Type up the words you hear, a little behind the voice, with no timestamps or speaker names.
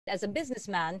as a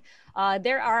businessman,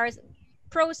 there are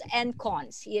pros and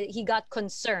cons. He got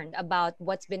concerned about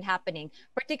what's been happening,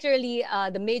 particularly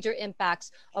the major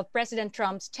impacts of President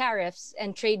Trump's tariffs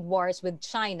and trade wars with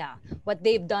China, what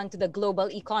they've done to the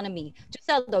global economy.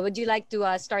 Giseldo, would you like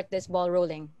to start this ball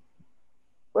rolling?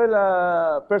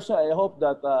 Well, personally, I hope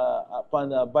that upon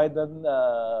Biden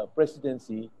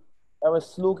presidency, I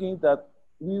was looking that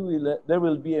there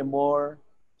will be a more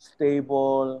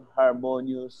stable,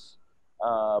 harmonious,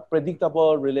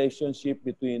 predictable relationship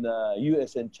between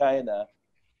U.S. and China,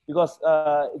 because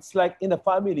it's like in a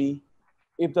family,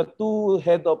 if the two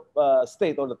head of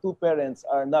state or the two parents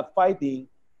are not fighting,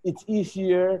 it's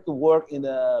easier to work in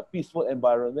a peaceful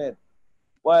environment.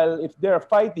 While if they're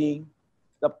fighting,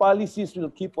 the policies will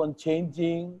keep on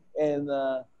changing, and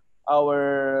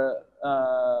our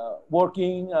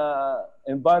working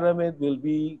environment will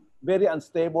be very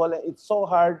unstable. It's so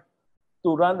hard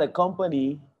to run a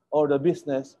company or the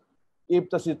business if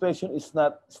the situation is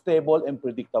not stable and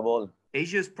predictable.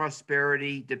 Asia's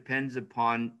prosperity depends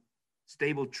upon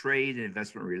stable trade and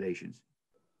investment relations.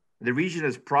 The region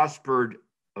has prospered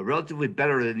relatively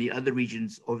better than the other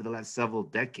regions over the last several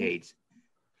decades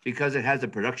because it has a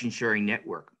production sharing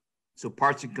network. So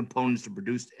parts and components are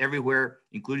produced everywhere,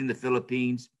 including the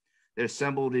Philippines. They're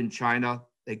assembled in China.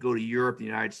 They go to Europe, the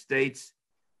United States.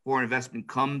 Foreign investment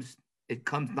comes. It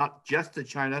comes not just to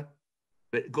China,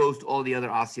 but it goes to all the other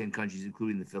ASEAN countries,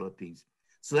 including the Philippines.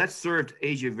 So that served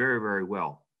Asia very, very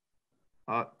well.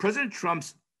 President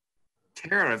Trump's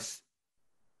tariffs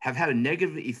have had a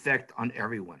negative effect on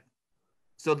everyone.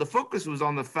 So the focus was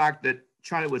on the fact that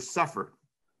China would suffer,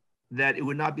 that it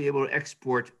would not be able to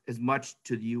export as much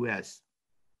to the US.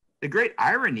 The great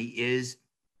irony is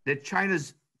that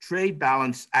China's trade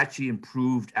balance actually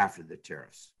improved after the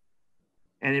tariffs,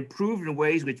 and improved in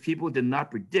ways which people did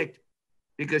not predict,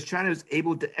 because China was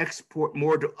able to export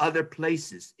more to other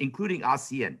places, including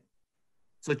ASEAN.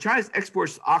 So China's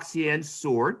exports to ASEAN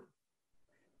soared.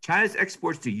 China's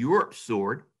exports to Europe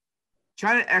soared.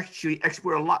 China actually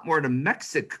exported a lot more to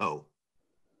Mexico,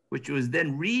 which was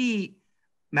then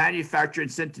manufactured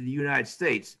and sent to the United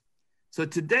States. So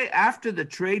today, after the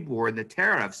trade war and the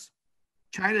tariffs,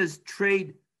 China's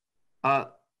trade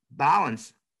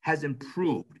balance has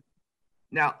improved.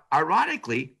 Now,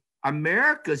 ironically,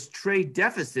 America's trade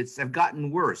deficits have gotten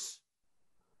worse.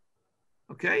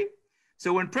 Okay?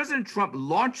 So when President Trump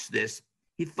launched this,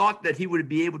 he thought that he would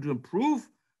be able to improve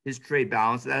his trade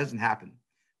balance. That hasn't happened.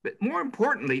 But more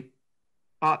importantly,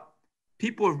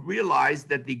 people have realized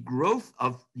that the growth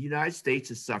of the United States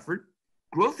has suffered.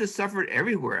 Growth has suffered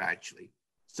everywhere, actually.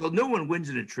 So no one wins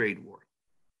in a trade war.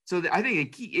 So I think a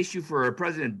key issue for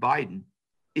President Biden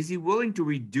is he willing to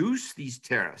reduce these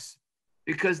tariffs?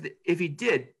 Because if he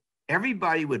did,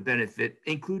 everybody would benefit,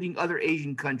 including other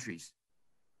Asian countries.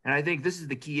 And I think this is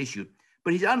the key issue.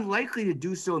 But he's unlikely to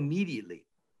do so immediately,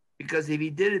 because if he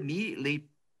did immediately,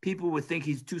 people would think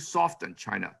he's too soft on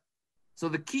China. So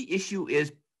the key issue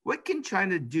is, what can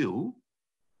China do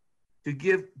to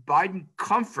give Biden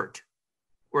comfort,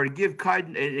 or to give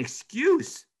Biden an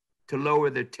excuse to lower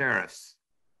the tariffs?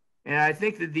 And I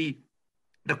think that the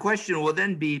question will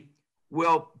then be,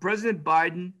 will President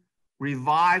Biden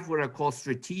revive what are called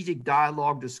strategic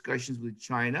dialogue discussions with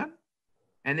China?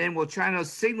 And then will China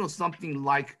signal something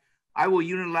like, I will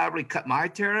unilaterally cut my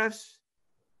tariffs,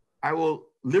 I will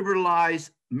liberalize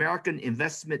American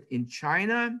investment in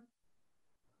China,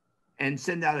 and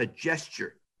send out a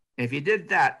gesture? And if he did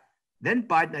that, then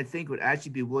Biden, I think, would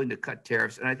actually be willing to cut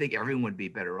tariffs, and I think everyone would be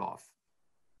better off.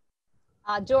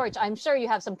 George, I'm sure you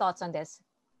have some thoughts on this.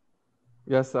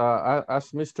 Yes,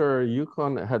 as Mr.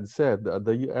 Yukon had said,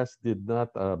 the U.S. did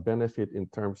not benefit in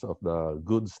terms of the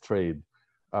goods trade.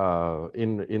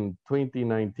 In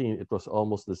 2019, it was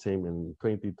almost the same. In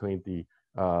 2020,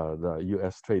 the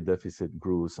U.S. trade deficit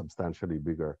grew substantially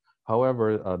bigger.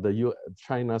 However,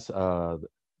 China's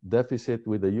deficit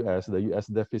with the U.S.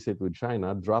 deficit with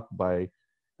China dropped by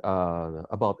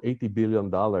about $80 billion,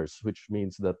 which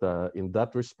means that in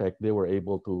that respect, they were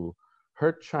able to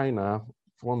hurt China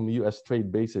from U.S.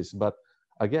 trade basis. But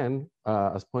again,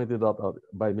 as pointed out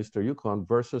by Mr. Yukon,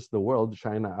 versus the world,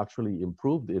 China actually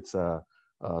improved its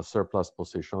surplus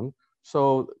position.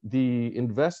 So the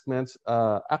investments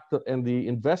the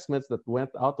investments that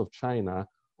went out of China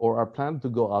or are planned to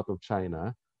go out of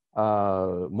China,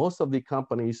 most of the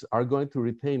companies are going to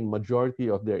retain majority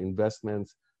of their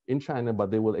investments in China, but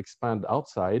they will expand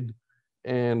outside.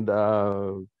 And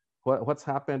what's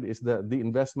happened is that the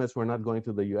investments were not going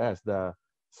to the U.S. The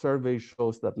survey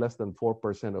shows that less than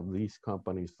 4% of these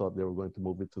companies thought they were going to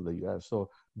move it to the U.S. So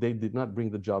they did not bring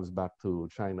the jobs back to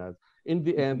China. In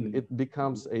the end, it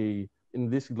becomes a in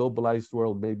this globalized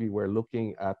world, maybe we're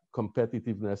looking at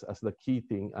competitiveness as the key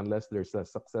thing, unless there's a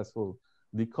successful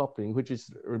decoupling, which is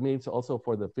remains also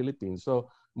for the Philippines. So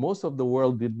most of the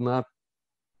world did not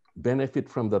benefit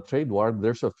from the trade war.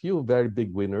 There's a few very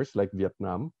big winners like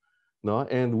Vietnam, no,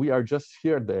 and we are just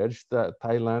here at the edge.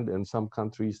 Thailand and some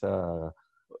countries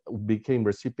became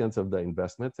recipients of the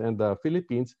investments, and the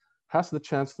Philippines has the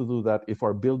chance to do that if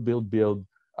our build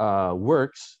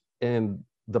works, and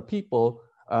the people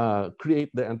create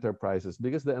the enterprises,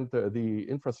 because the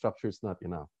infrastructure is not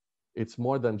enough. It's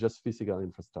more than just physical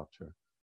infrastructure.